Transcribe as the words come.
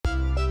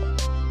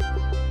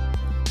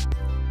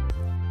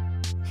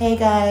Hey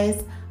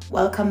guys,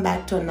 welcome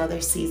back to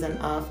another season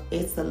of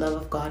It's the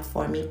Love of God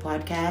for Me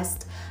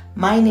podcast.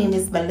 My name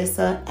is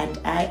Melissa and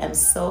I am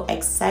so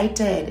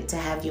excited to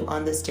have you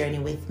on this journey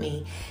with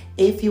me.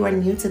 If you are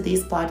new to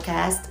this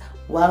podcast,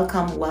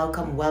 welcome,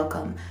 welcome,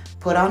 welcome.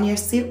 Put on your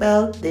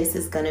seatbelt. This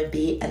is going to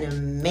be an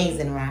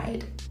amazing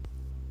ride.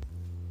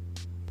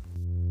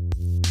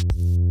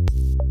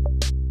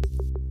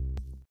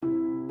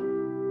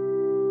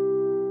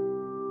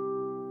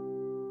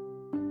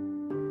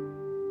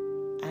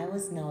 I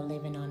was now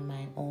living on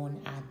my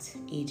own at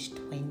age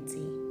 20,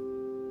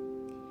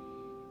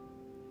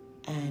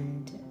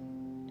 and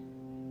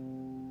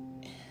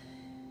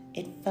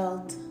it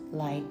felt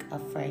like a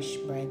fresh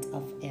breath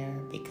of air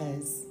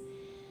because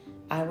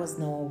I was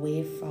now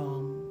away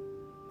from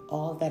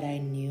all that I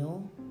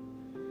knew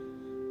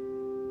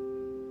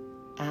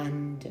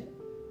and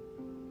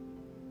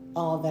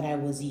all that I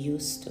was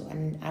used to,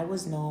 and I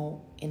was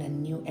now in a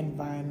new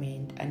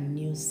environment, a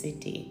new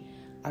city,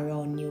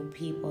 around new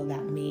people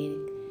that made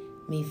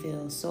me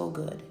feel so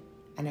good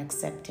and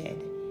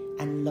accepted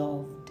and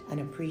loved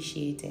and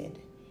appreciated.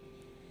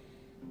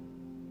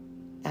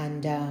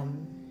 And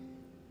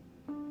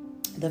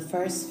the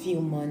first few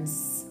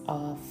months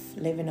of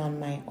living on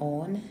my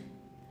own,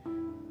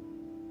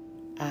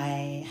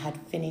 I had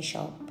finished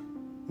up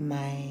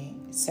my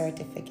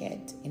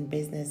certificate in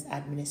business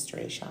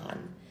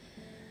administration,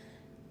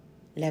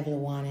 level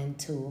 1 and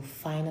 2.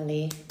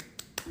 Finally,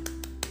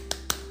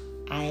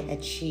 I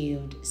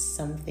achieved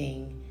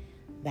something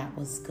that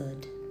was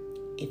good.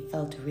 It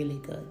felt really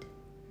good.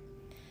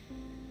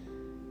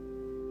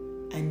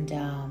 And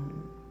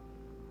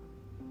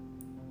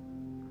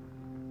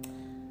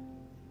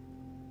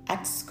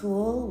at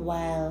school,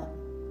 while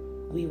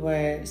we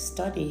were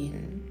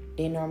studying,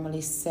 they normally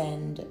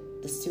send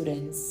the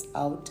students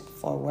out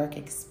for work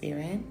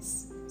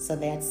experience. So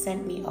they had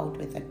sent me out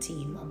with a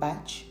team, a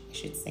batch, I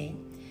should say.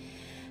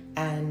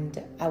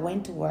 And I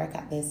went to work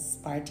at this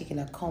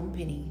particular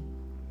company.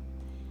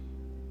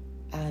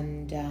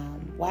 And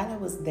while I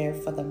was there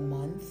for the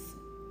month,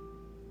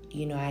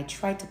 I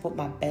tried to put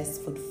my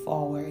best foot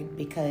forward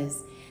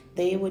because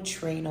they would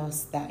train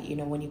us that,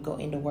 when you go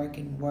in the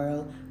working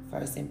world,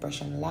 first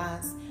impression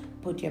last,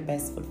 put your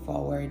best foot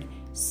forward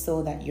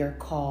so that you're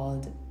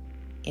called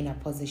in a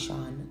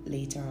position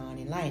later on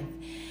in life.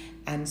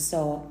 And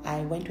so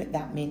I went with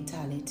that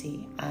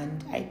mentality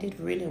and I did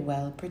pretty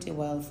well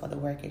for the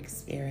work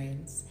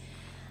experience.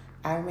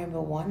 I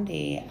remember one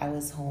day I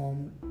was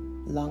home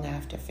long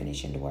after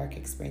finishing the work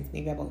experience,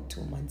 maybe about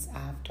 2 months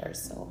after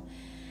so.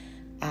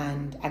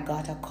 And I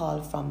got a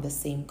call from the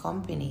same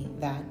company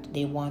that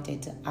they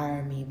wanted to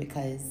hire me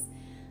because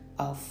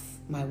of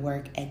my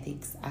work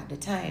ethics at the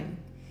time.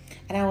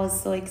 And I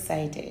was so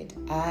excited.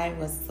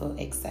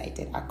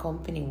 A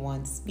company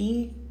wants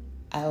me.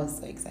 I was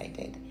so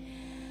excited.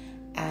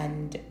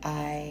 And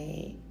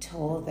I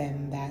told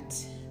them that,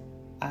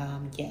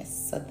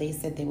 yes. So they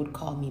said they would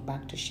call me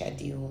back to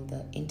schedule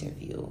the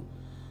interview,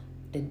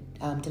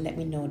 to let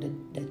me know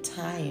the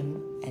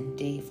time and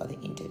day for the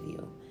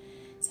interview.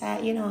 So,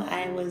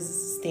 I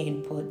was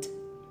staying put.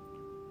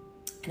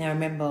 And I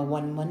remember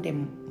one Monday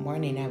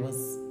morning, I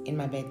was in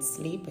my bed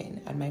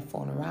sleeping and my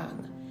phone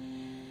rang.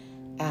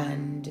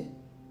 And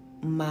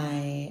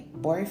my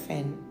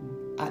boyfriend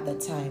at the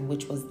time,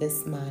 which was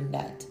this man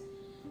that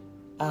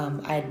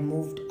I had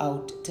moved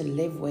out to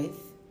live with,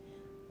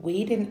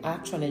 we didn't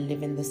actually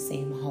live in the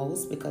same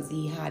house because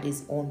he had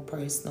his own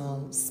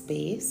personal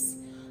space,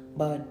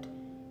 but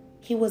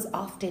he was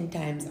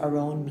oftentimes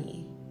around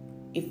me.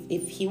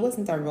 If he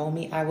wasn't around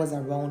me, I was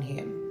around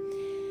him.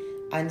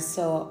 And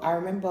so I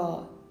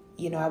remember,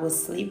 I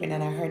was sleeping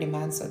and I heard him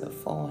answer the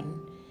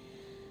phone.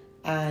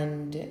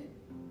 And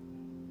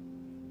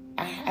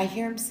I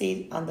hear him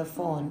say on the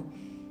phone,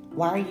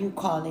 "Why are you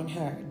calling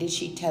her? Did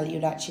she tell you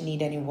that she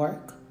need any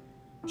work?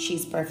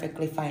 She's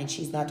perfectly fine.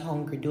 She's not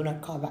hungry. Do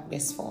not call back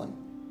this phone."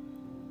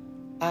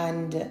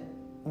 And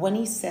when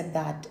he said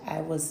that,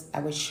 I was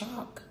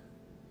shocked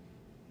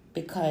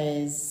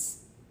because,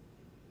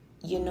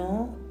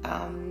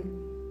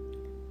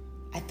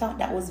 I thought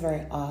that was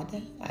very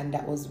odd and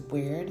that was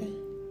weird.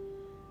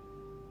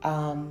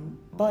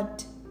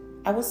 But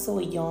I was so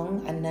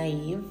young and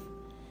naive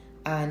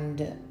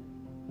and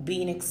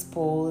being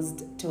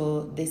exposed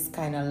to this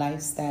kind of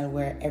lifestyle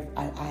where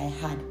I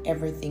had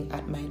everything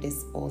at my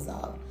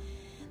disposal.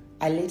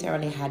 I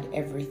literally had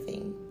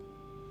everything.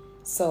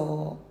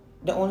 So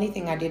the only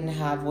thing I didn't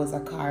have was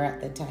a car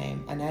at the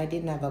time. And I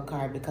didn't have a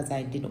car because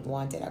I didn't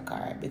want a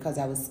car because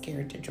I was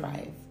scared to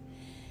drive.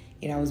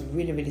 I was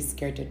really, really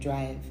scared to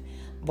drive.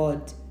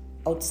 But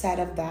outside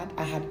of that,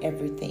 I had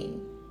everything.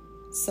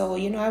 So,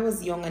 I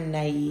was young and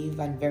naive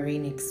and very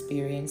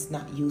inexperienced,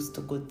 not used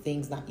to good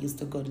things, not used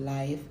to good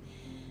life.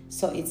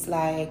 So it's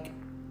like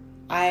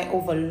I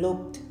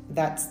overlooked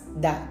that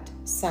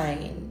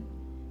sign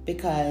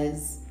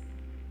because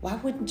why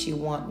wouldn't you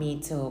want me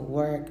to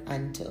work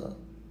and to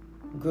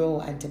grow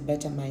and to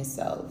better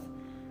myself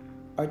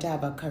or to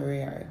have a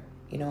career?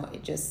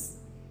 It just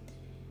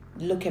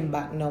looking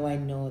back now, I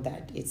know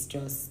that it's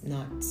just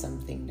not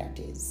something that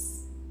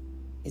is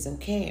is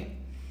okay.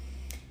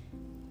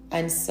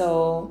 And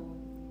so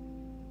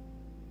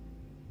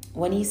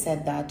when he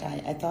said that,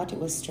 I thought it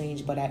was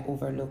strange, but I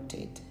overlooked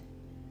it.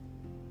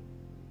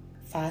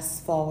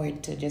 Fast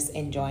forward to just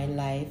enjoying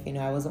life.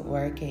 I wasn't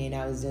working.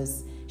 I was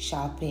just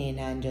shopping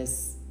and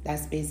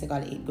that's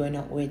basically it. Going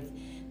out with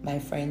my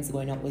friends,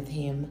 going out with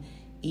him,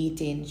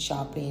 eating,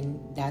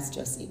 shopping. That's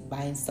just it.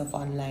 Buying stuff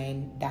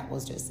online. That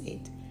was just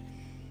it.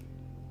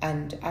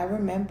 And I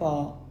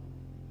remember,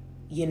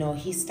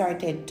 he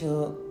started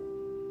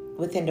to,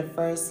 within the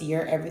first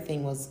year,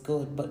 everything was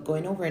good. But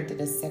going over into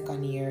the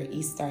second year,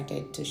 he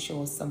started to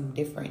show some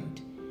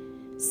different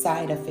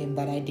side of him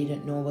that I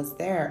didn't know was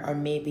there. Or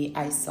maybe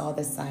I saw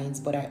the signs,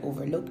 but I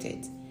overlooked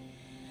it.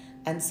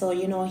 And so,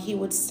 he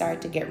would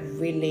start to get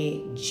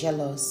really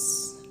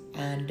jealous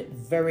and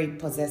very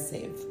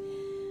possessive.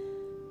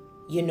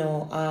 He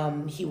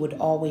would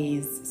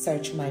always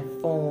search my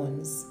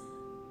phones.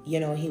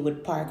 He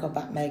would park up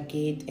at my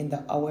gate in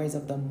the hours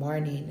of the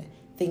morning,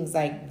 things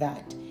like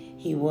that.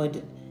 He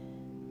would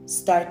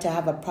start to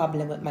have a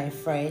problem with my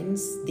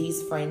friends,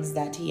 these friends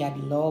that he had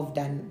loved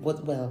and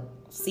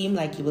seemed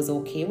like he was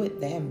okay with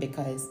them,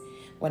 because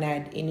when I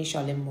had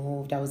initially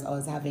moved, I was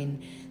always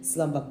having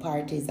slumber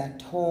parties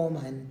at home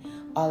and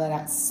all of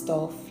that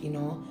stuff,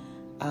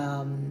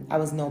 I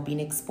was now being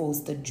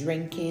exposed to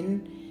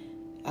drinking.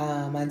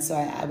 And so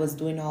I was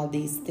doing all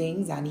these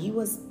things, and he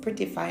was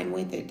pretty fine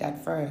with it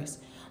at first.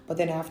 But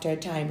then after a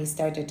time, he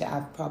started to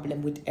have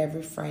problem with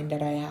every friend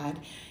that I had.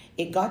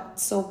 It got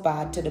so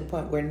bad to the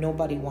point where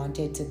nobody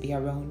wanted to be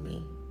around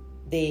me.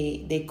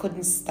 They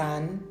couldn't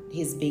stand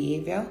his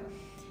behavior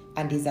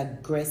and his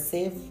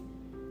aggressive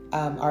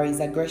or his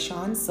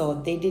aggression. So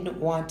they didn't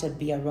want to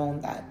be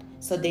around that.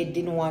 So they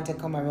didn't want to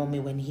come around me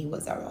when he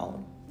was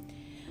around.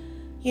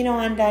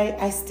 And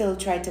I still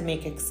tried to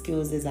make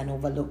excuses and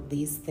overlook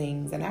these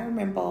things. And I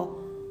remember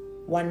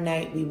one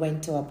night we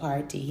went to a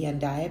party, he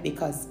and I,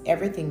 because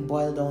everything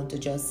boiled down to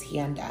just he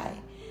and I.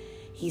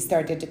 He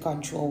started to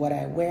control what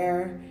I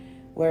wear,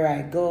 where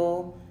I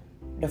go,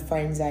 the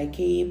friends I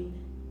keep,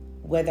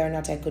 whether or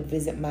not I could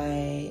visit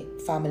my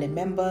family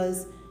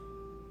members,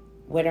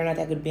 whether or not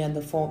I could be on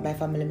the phone with my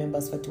family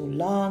members for too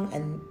long,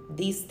 and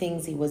these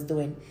things he was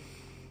doing.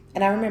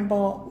 And I remember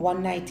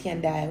one night he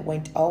and I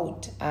went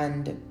out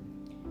and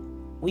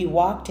we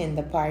walked in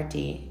the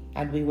party,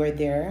 and we were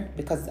there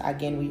because,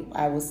 again,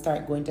 I will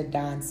start going to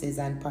dances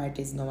and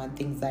parties now and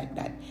things like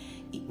that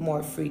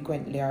more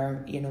frequently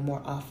or,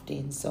 more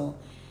often. So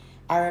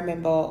I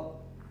remember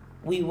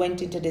we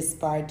went into this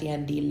party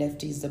and he left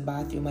to use the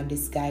bathroom, and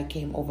this guy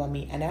came over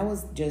me, and I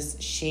was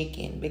just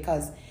shaking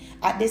because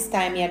at this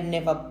time he had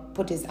never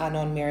put his hand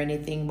on me or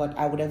anything, but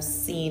I would have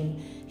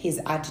seen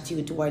his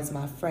attitude towards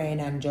my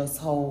friend and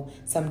just how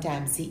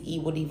sometimes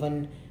he would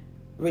even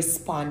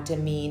respond to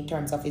me in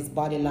terms of his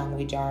body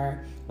language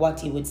or what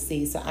he would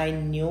say. So I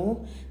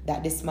knew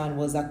that this man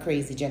was a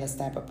crazy, jealous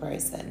type of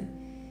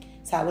person.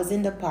 So I was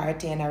in the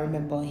party, and I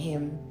remember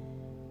him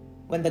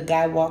when the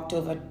guy walked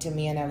over to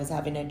me and I was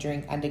having a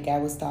drink, and the guy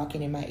was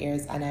talking in my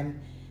ears, and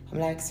I'm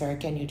like, sir,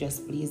 can you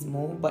just please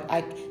move? But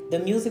the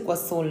music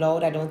was so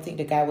loud, I don't think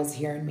the guy was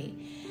hearing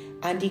me.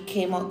 And he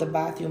came out the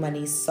bathroom and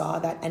he saw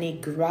that, and he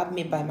grabbed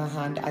me by my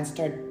hand and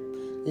started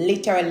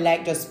literally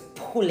like just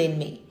pulling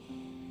me.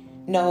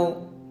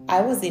 Now,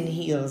 I was in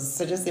heels,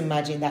 so just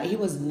imagine that. He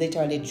was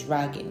literally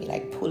dragging me,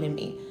 like pulling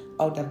me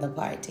out of the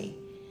party.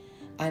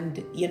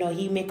 And,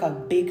 he make a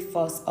big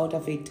fuss out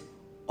of it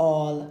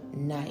all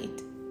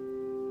night.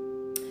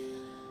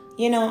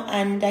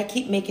 And I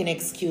keep making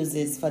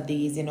excuses for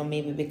these,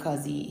 maybe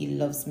because he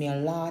loves me a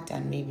lot,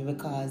 and maybe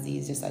because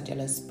he's just a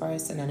jealous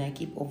person, and I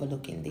keep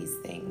overlooking these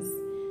things.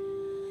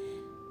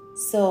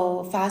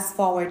 So fast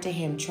forward to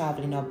him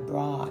traveling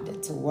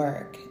abroad to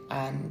work,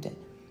 and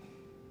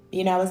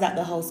I was at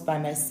the house by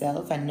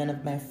myself, and none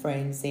of my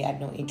friends, they had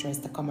no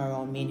interest to come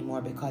around me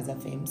anymore because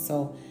of him.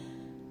 So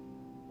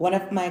one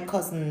of my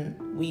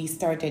cousins, we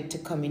started to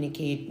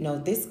communicate. Now,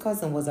 this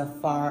cousin was a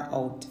far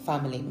out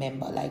family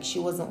member. Like, she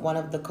wasn't one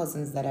of the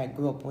cousins that I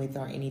grew up with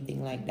or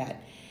anything like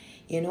that.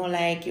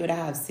 Like you would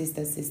have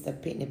sister,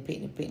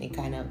 pitney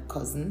kind of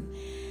cousin.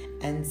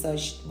 And so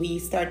we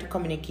started to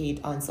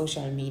communicate on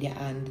social media,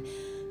 and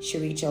she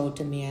reached out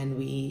to me, and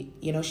we,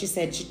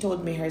 she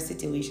told me her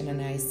situation,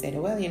 and I said,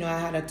 well, I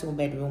had a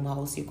 2-bedroom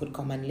house. You could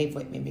come and live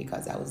with me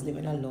because I was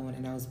living alone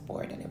and I was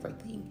bored and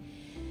everything.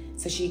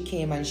 So she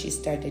came and she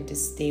started to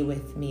stay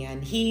with me,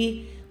 and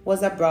he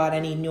was abroad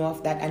and he knew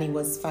of that, and he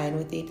was fine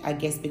with it. I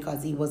guess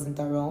because he wasn't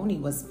around, he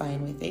was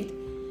fine with it.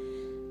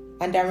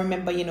 And I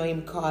remember,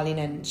 him calling,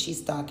 and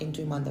she's talking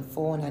to him on the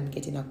phone and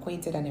getting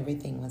acquainted, and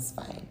everything was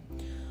fine.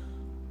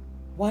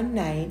 One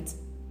night,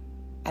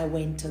 I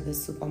went to the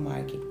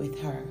supermarket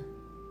with her.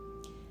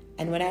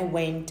 And when I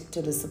went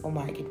to the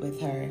supermarket with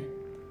her,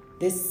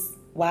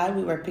 while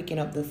we were picking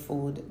up the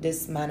food,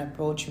 this man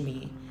approached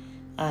me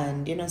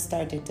and,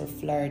 started to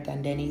flirt.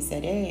 And then he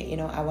said, hey,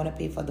 I want to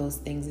pay for those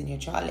things in your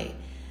trolley.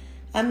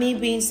 And me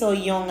being so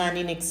young and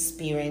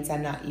inexperienced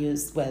and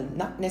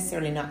not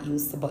necessarily not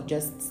used to, but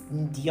just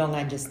young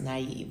and just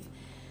naive,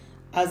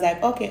 I was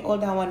like, okay,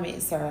 hold on 1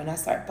 minute, sir. And I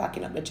start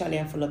packing up the trolley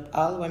and full up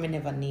all women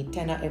never need,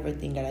 10 of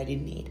everything that I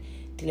didn't need.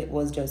 Till it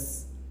was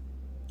just,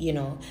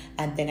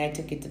 and then I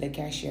took it to the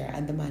cashier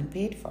and the man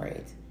paid for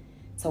it.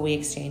 So we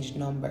exchanged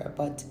number.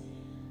 But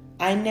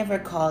I never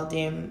called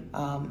him.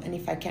 And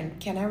if I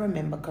can I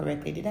remember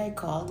correctly, did I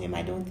call him?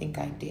 I don't think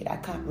I did. I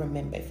can't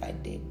remember if I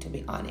did, to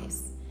be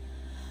honest.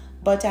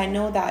 But I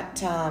know that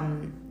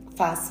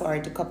fast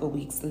forward a couple of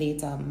weeks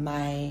later,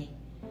 my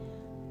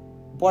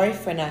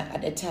boyfriend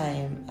at the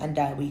time and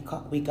I,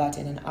 we got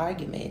in an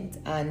argument,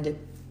 and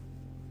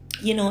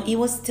he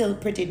was still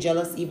pretty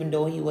jealous even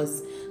though he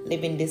was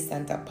living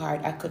distant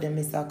apart. I couldn't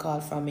miss a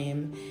call from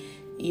him.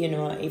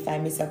 If I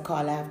miss a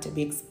call, I have to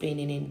be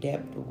explaining in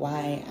depth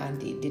why,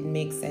 and it didn't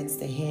make sense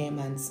to him,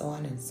 and so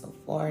on and so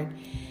forth.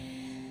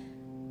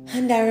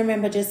 And I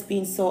remember just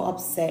being so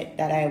upset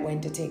that I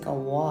went to take a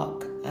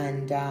walk,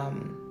 and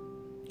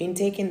in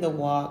taking the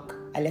walk,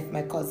 I left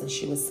my cousin.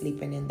 She was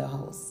sleeping in the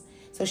house.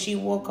 So she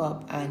woke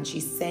up and she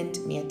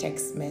sent me a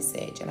text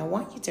message. And I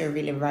want you to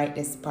really write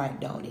this part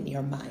down in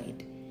your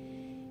mind.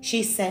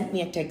 She sent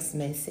me a text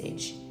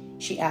message.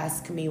 She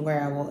asked me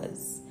where I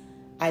was.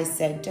 I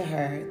said to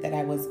her that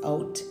I was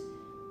out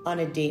on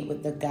a date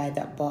with the guy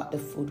that bought the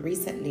food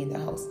recently in the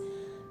house.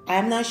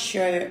 I'm not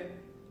sure.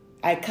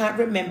 I can't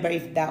remember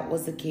if that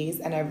was the case,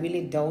 and I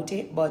really doubt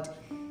it. But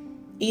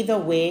either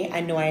way,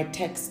 I know I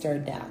texted her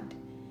that.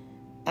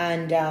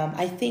 And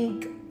I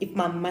think, if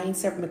my mind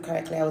served me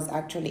correctly, I was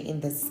actually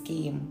in the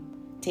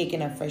scheme,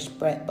 taking a fresh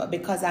breath. But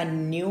because I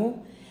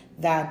knew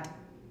that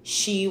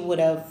she would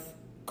have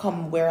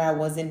come where I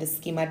was in the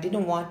scheme, I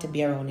didn't want to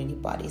be around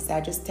anybody. So I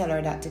just tell her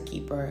that to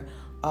keep her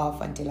off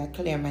until I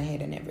clear my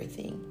head and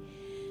everything.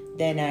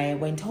 Then I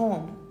went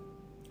home.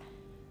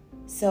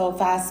 So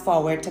fast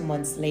forward to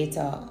months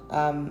later,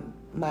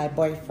 my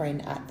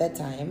boyfriend at the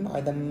time, or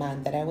the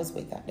man that I was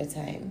with at the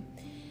time,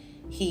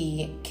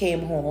 he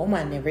came home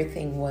and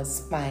everything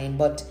was fine.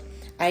 But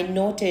I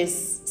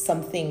noticed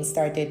some things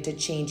started to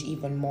change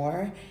even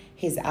more.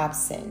 His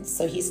absence.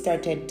 So he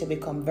started to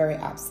become very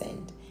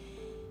absent,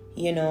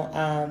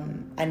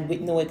 and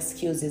with no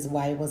excuses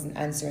why he wasn't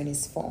answering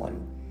his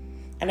phone.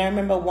 And I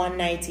remember one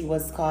night he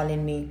was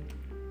calling me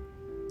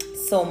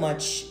so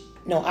much.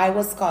 No, I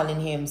was calling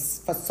him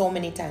for so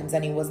many times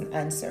and he wasn't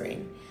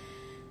answering.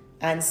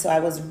 And so I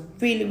was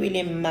really,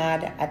 really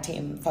mad at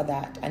him for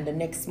that. And the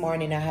next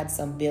morning I had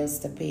some bills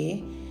to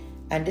pay.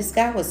 And this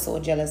guy was so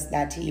jealous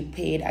that he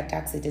paid a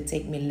taxi to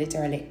take me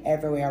literally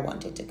everywhere I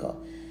wanted to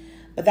go.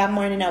 But that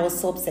morning I was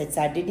so upset,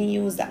 so I didn't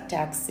use that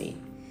taxi.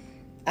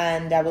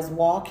 And I was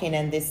walking,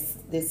 and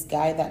this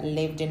guy that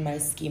lived in my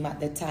scheme at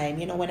the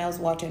time, when I was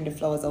watering the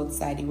flowers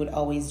outside, he would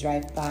always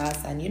drive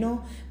past and,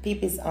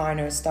 peep his horn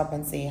or stop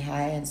and say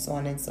hi and so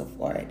on and so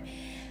forth.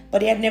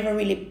 But he had never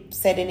really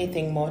said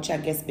anything much, I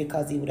guess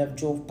because he would have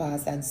drove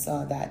past and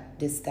saw that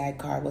this guy's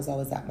car was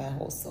always at my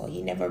house. So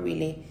he never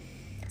really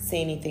said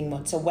anything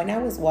much. So when I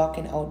was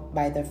walking out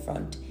by the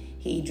front,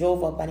 he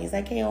drove up and he's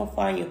like, hey, how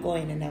far are you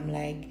going? And I'm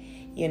like,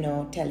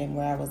 tell him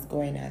where I was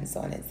going and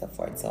so on and so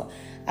forth. So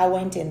I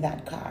went in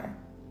that car.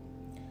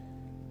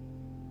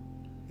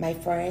 My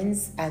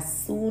friends, as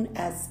soon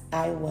as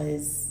I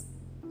was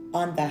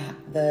on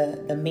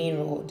the main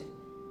road,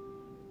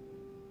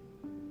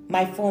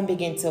 my phone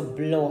began to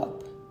blow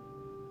up.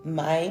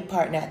 My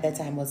partner at the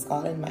time was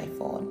calling my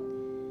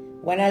phone.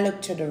 When I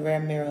looked to the rear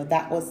mirror,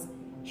 that was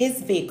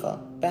his vehicle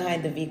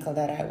behind the vehicle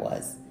that I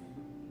was.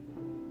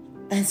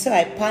 And so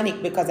I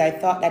panicked because I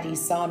thought that he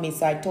saw me.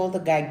 So I told the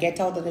guy, get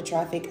out of the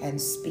traffic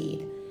and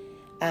speed.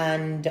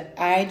 And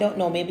I don't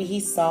know, maybe he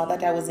saw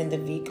that I was in the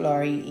vehicle,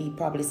 or he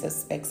probably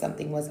suspects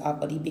something was up,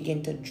 but he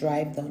began to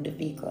drive down the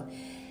vehicle.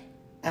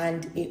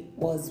 And it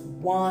was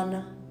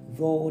one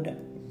road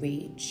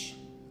rage.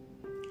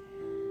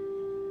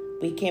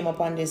 We came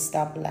up on this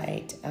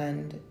stoplight,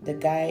 and the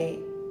guy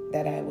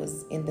that I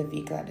was in the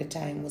vehicle at the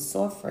time was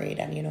so afraid.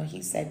 And,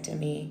 he said to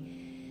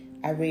me,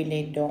 I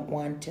really don't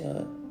want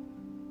to,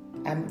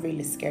 I'm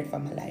really scared for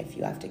my life.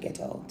 You have to get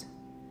out.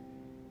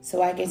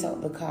 So I get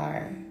out the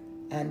car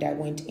and I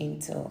went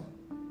into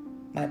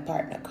my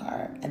partner's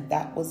car. And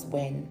that was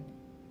when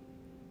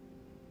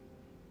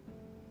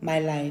my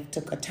life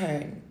took a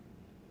turn,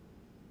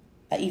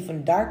 an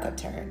even darker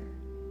turn.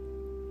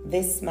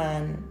 This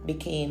man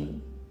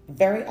became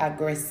very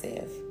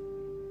aggressive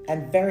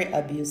and very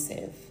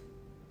abusive.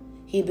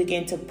 He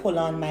began to pull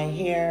on my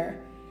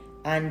hair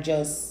and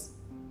just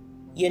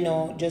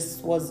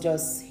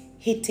was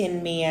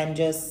hitting me, and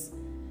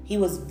he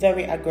was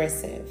very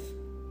aggressive.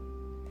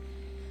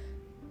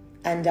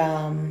 And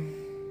I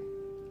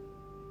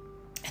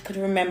could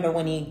remember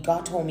when he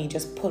got home, he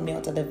just pulled me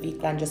out of the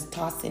vehicle and just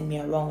tossing me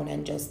around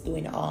and just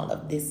doing all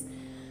of this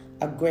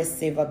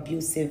aggressive,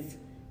 abusive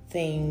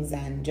things,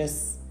 and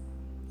just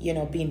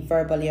being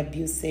verbally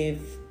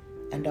abusive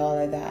and all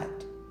of that.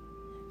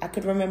 I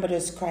could remember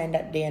just crying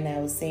that day, and I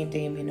was saying to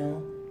him,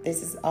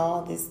 this is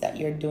all this that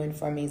you're doing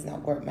for me is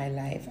not worth my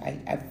life.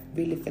 I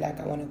really feel like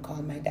I want to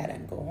call my dad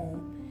and go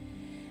home.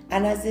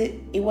 And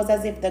it was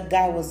as if the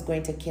guy was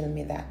going to kill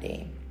me that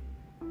day.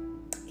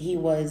 he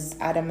was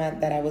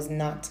adamant that I was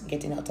not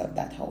getting out of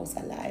that house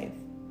alive.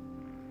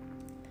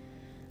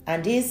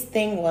 And his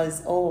thing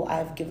was, oh,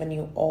 I've given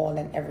you all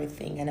and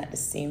everything, and at the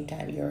same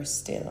time, you're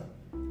still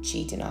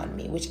cheating on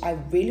me, which I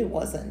really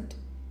wasn't.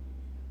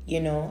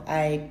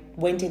 I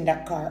went in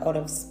that car out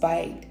of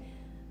spite,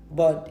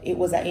 but it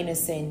was an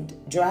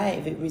innocent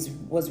drive. It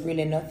was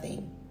really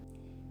nothing.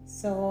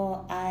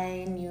 So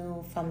I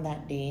knew from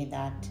that day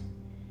that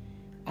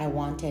I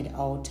wanted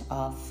out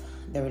of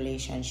the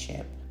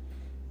relationship,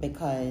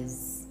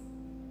 because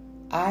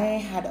I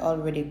had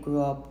already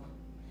grew up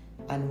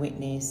and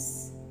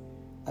witnessed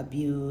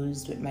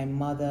abused with my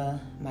mother,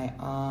 my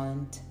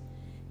aunt,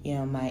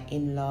 my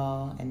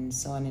in-law, and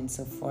so on and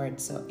so forth.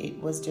 So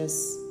it was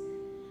just,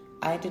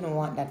 I didn't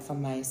want that for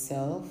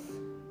myself.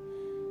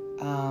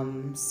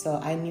 So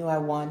I knew I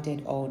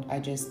wanted out. I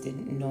just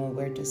didn't know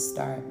where to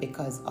start,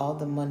 because all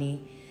the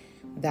money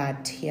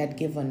that he had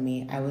given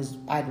me,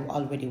 I'd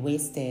already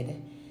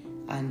wasted,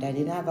 and I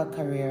didn't have a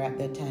career at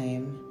the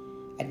time.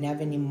 I didn't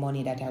have any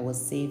money that I was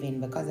saving,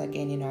 because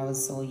again, I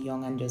was so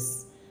young and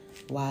just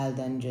wild,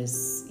 and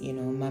just,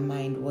 my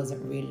mind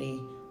wasn't really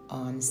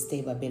on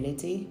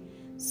stability.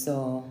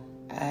 So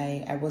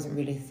I wasn't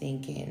really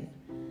thinking.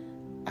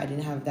 I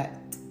didn't have that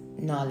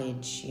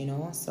knowledge,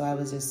 so I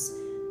was just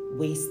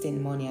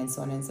wasting money and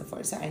so on and so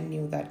forth. So I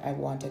knew that I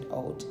wanted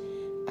out,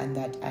 and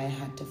that I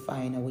had to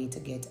find a way to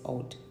get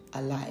out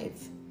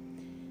alive.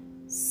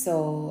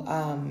 So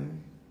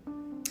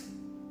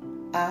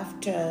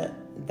after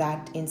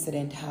that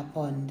incident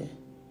happened,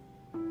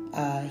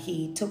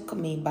 he took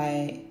me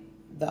by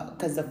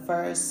because the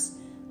first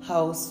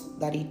house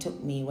that he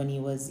took me when he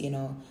was,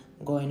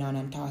 going on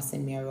and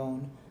tossing me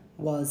around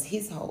was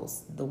his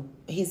house,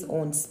 his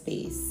own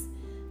space.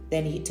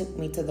 Then he took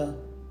me to the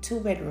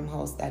 2-bedroom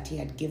house that he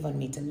had given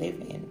me to live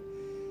in.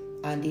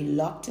 And he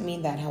locked me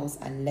in that house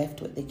and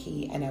left with the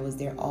key. And I was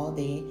there all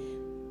day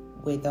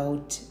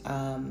without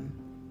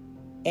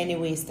any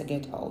ways to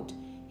get out.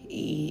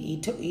 He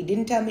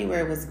didn't tell me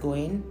where he was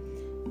going.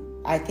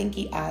 I think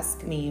he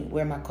asked me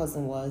where my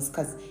cousin was,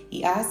 because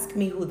he asked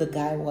me who the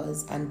guy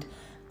was. And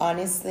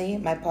honestly,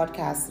 my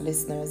podcast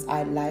listeners,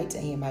 I lied to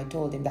him. I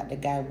told him that the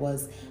guy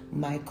was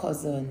my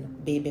cousin,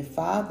 baby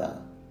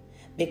father,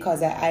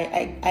 because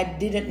I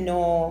didn't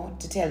know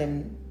to tell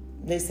him,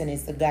 listen,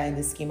 it's the guy in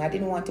the scheme. I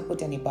didn't want to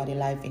put anybody's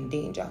life in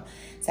danger.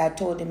 So I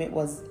told him it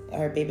was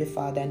her baby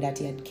father, and that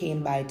he had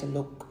came by to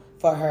look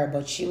for her,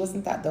 but she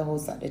wasn't at the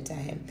house at the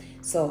time.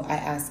 So I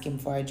asked him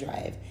for a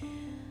drive.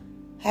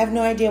 I have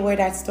no idea where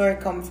that story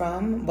come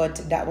from, but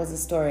that was the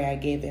story I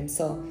gave him.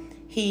 So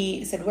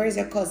he said, where's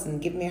your cousin?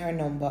 Give me her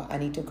number.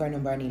 And he took her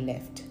number and he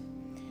left.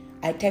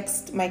 I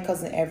texted my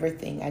cousin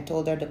everything. I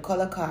told her the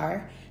color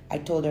car. I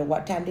told her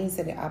what time the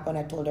incident happened.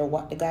 I told her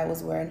what the guy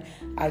was wearing.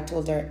 I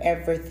told her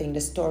everything,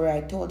 the story I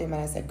told him.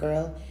 And I said,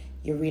 girl,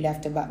 you really have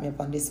to back me up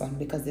on this one,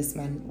 because this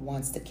man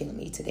wants to kill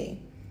me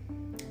today.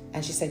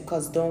 And she said,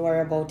 cuz don't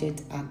worry about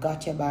it. I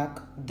got your back.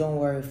 Don't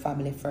worry,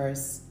 family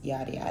first,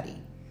 yada yada.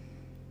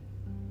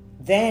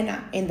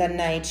 Then in the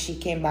night, she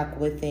came back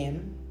with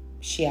him.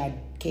 She had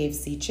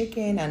KFC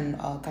chicken and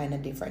all kind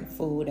of different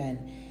food. And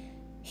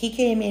he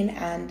came in,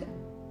 and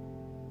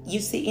you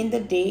see, in the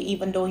day,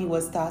 even though he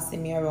was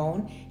tossing me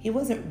around, he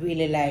wasn't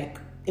really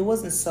it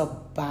wasn't so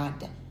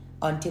bad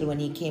until when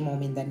he came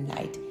home in the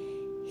night.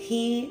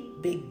 He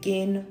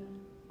began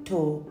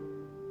to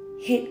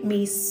hit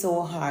me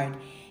so hard.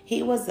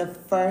 He was the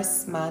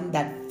first man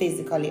that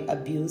physically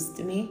abused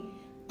me,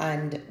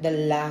 and the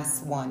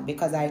last one,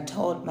 because I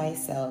told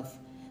myself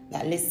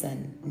that,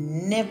 listen,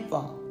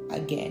 never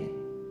again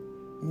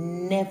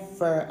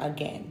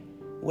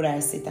would I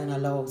sit and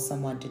allow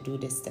someone to do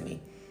this to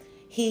me.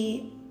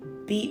 He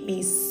beat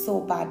me so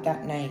bad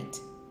that night,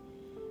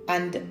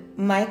 and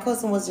my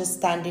cousin was just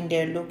standing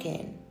there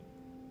looking.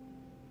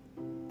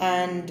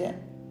 And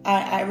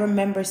I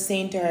remember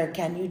saying to her,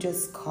 can you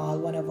just call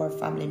one of our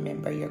family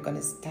members? You're going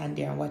to stand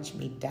there and watch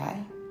me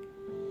die.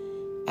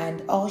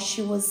 And all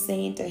she was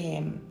saying to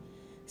him,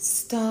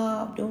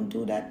 stop, don't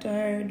do that to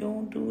her.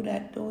 Don't do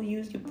that.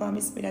 You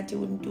promised me that you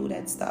wouldn't do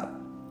that. Stop.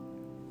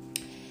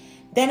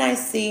 Then I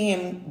see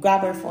him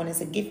grab her phone and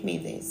say, give me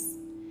this.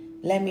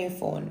 Lend me your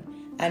phone.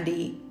 And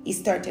he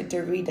started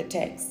to read the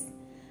text.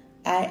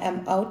 I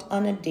am out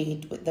on a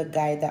date with the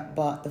guy that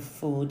bought the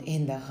food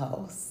in the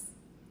house.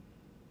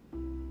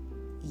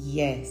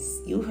 Yes,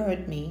 you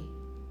heard me.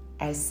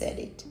 I said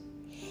it.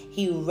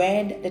 He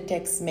read the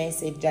text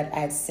message that I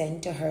had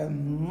sent to her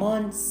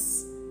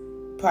months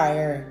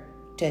prior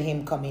to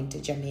him coming to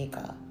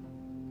Jamaica.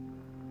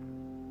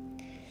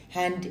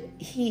 And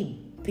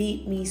he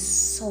beat me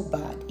so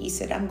bad. He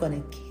said, I'm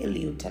going to kill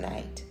you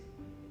tonight,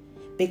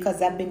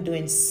 because I've been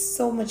doing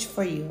so much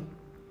for you,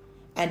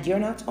 and you're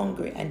not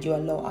hungry, and you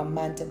allow a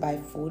man to buy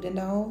food in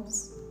the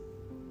house.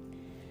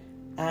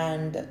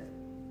 And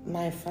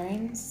my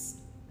friends,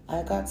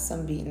 I got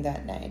some beating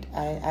that night.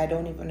 I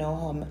don't even know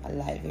how I'm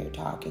alive here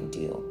talking to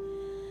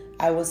you.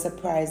 I was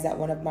surprised that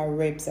one of my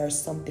ribs or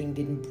something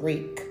didn't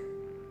break.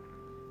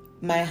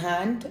 My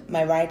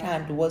right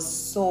hand was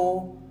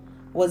so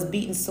was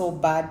beaten so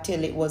bad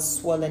till it was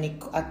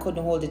swollen. I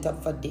couldn't hold it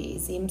up for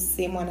days.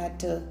 Same one had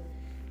to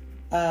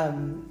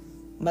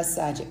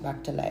massage it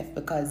back to life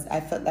because I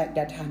felt like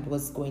that hand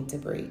was going to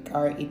break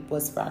or it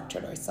was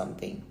fractured or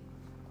something.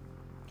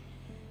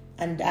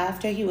 And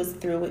after he was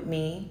through with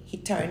me, he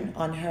turned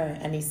on her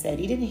and he said,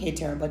 he didn't hit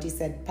her, but he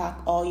said, pack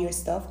all your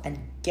stuff and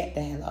get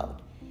the hell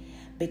out.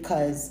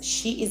 Because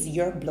she is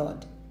your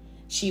blood.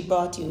 She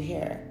brought you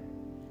here.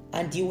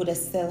 And you would have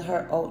sell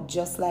her out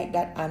just like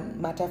that. And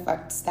matter of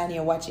fact, stand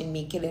here watching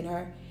me killing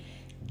her.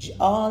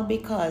 All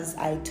because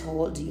I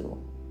told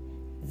you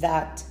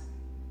that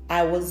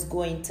I was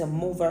going to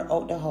move her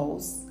out the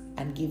house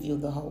and give you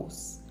the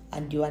house.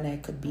 And you and I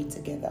could be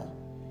together.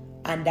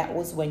 And that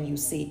was when you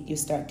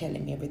start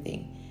telling me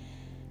everything.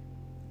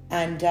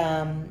 And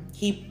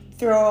he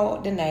threw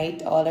out the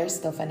night, all her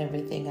stuff and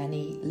everything, and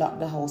he locked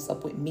the house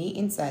up with me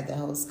inside the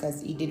house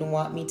because he didn't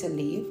want me to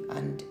leave,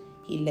 and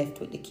he left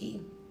with the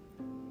key.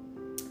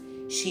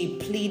 She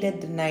pleaded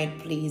the night,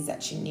 please,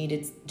 that she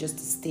needed just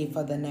to stay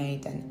for the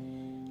night,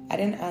 and I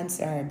didn't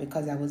answer her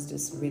because I was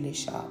just really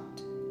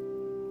shocked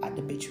at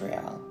the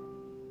betrayal.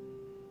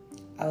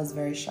 I was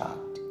very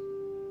shocked.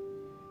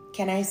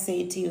 Can I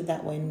say to you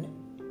that when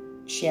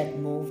she had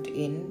moved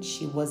in,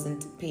 she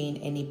wasn't paying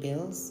any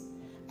bills?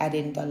 I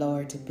didn't allow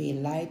her to pay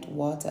light,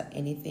 water,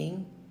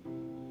 anything.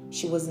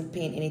 She wasn't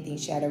paying anything.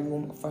 She had a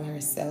room for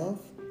herself.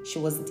 She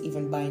wasn't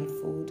even buying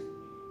food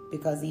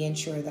because he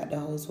ensured that the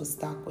house was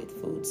stocked with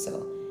food.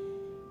 So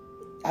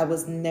I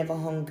was never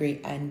hungry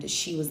and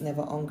she was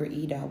never hungry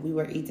either. We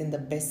were eating the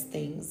best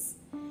things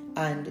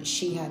and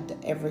she had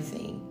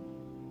everything.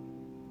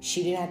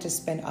 She didn't have to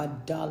spend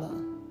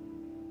 $1.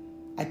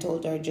 I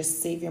told her,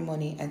 just save your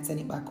money and send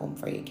it back home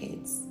for your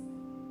kids.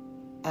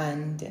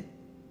 And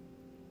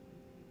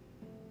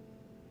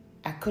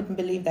I couldn't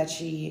believe that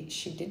she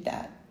did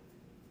that.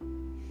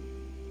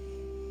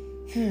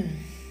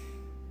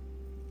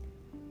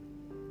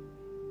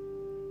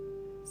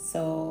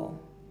 So,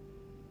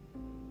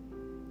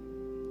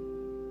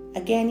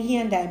 again, he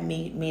and I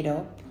made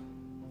up.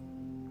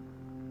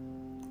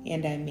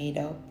 And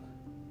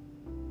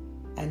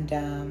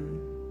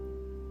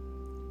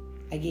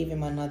I gave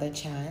him another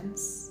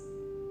chance.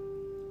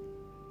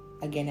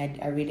 Again,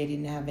 I really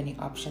didn't have any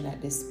option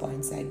at this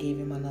point, so I gave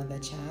him another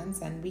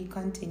chance, and we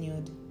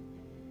continued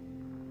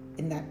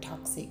in that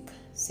toxic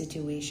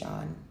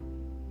situation.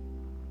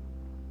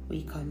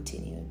 We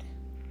continued.